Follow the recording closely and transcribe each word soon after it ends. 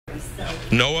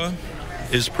NOAA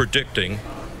is predicting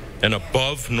an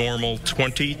above normal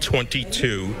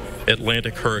 2022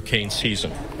 Atlantic hurricane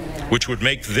season, which would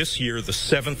make this year the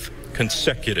 7th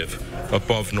consecutive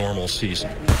above normal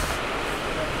season.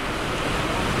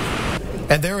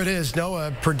 And there it is,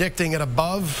 NOAA predicting an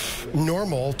above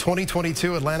normal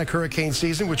 2022 Atlantic hurricane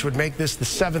season, which would make this the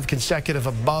 7th consecutive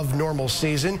above normal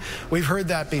season. We've heard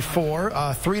that before.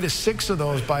 3 to 6 of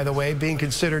those, by the way, being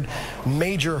considered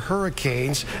major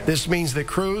hurricanes. This means that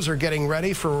crews are getting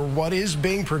ready for what is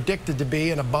being predicted to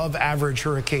be an above average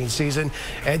hurricane season.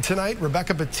 And tonight,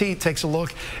 Rebecca Petit takes a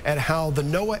look at how the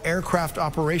NOAA Aircraft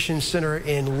Operations Center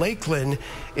in Lakeland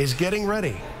is getting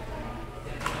ready.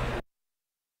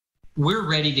 We're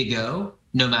ready to go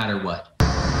no matter what.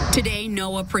 Today,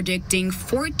 NOAA predicting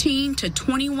 14 to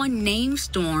 21 named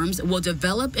storms will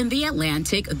develop in the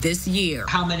Atlantic this year.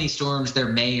 How many storms there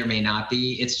may or may not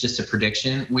be, it's just a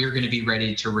prediction. We're going to be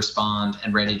ready to respond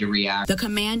and ready to react. The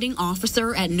commanding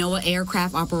officer at NOAA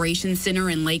Aircraft Operations Center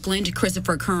in Lakeland,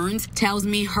 Christopher Kearns, tells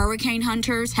me hurricane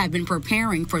hunters have been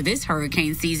preparing for this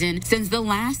hurricane season since the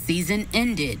last season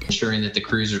ended. Ensuring that the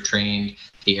crews are trained,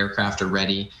 the aircraft are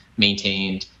ready,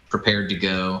 maintained, prepared to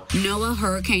go. NOAA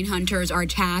hurricane hunters are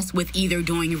tasked with either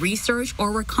doing research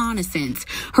or reconnaissance.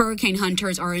 Hurricane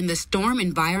hunters are in the storm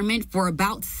environment for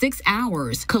about 6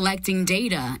 hours, collecting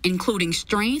data, including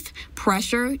strength,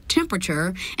 pressure,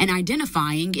 temperature, and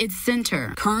identifying its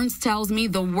center. Kearns tells me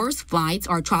the worst flights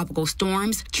are tropical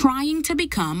storms trying to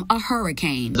become a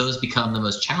hurricane. Those become the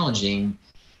most challenging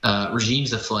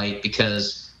regimes of flight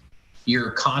because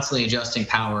you're constantly adjusting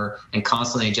power and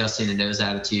constantly adjusting the nose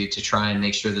attitude to try and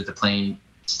make sure that the plane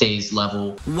stays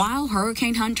level. While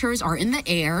hurricane hunters are in the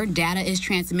air, data is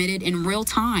transmitted in real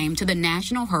time to the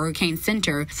National Hurricane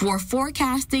Center for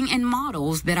forecasting and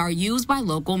models that are used by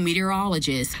local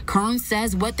meteorologists. Kearns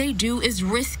says what they do is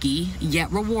risky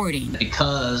yet rewarding.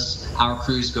 Because our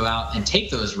crews go out and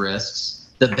take those risks,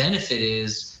 the benefit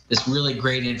is this really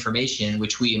great information,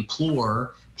 which we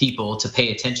implore people to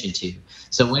pay attention to.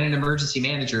 So when an emergency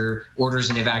manager orders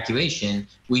an evacuation,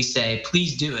 we say,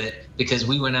 please do it because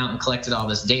we went out and collected all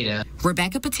this data.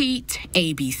 Rebecca Petit,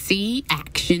 ABC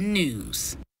Action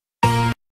News.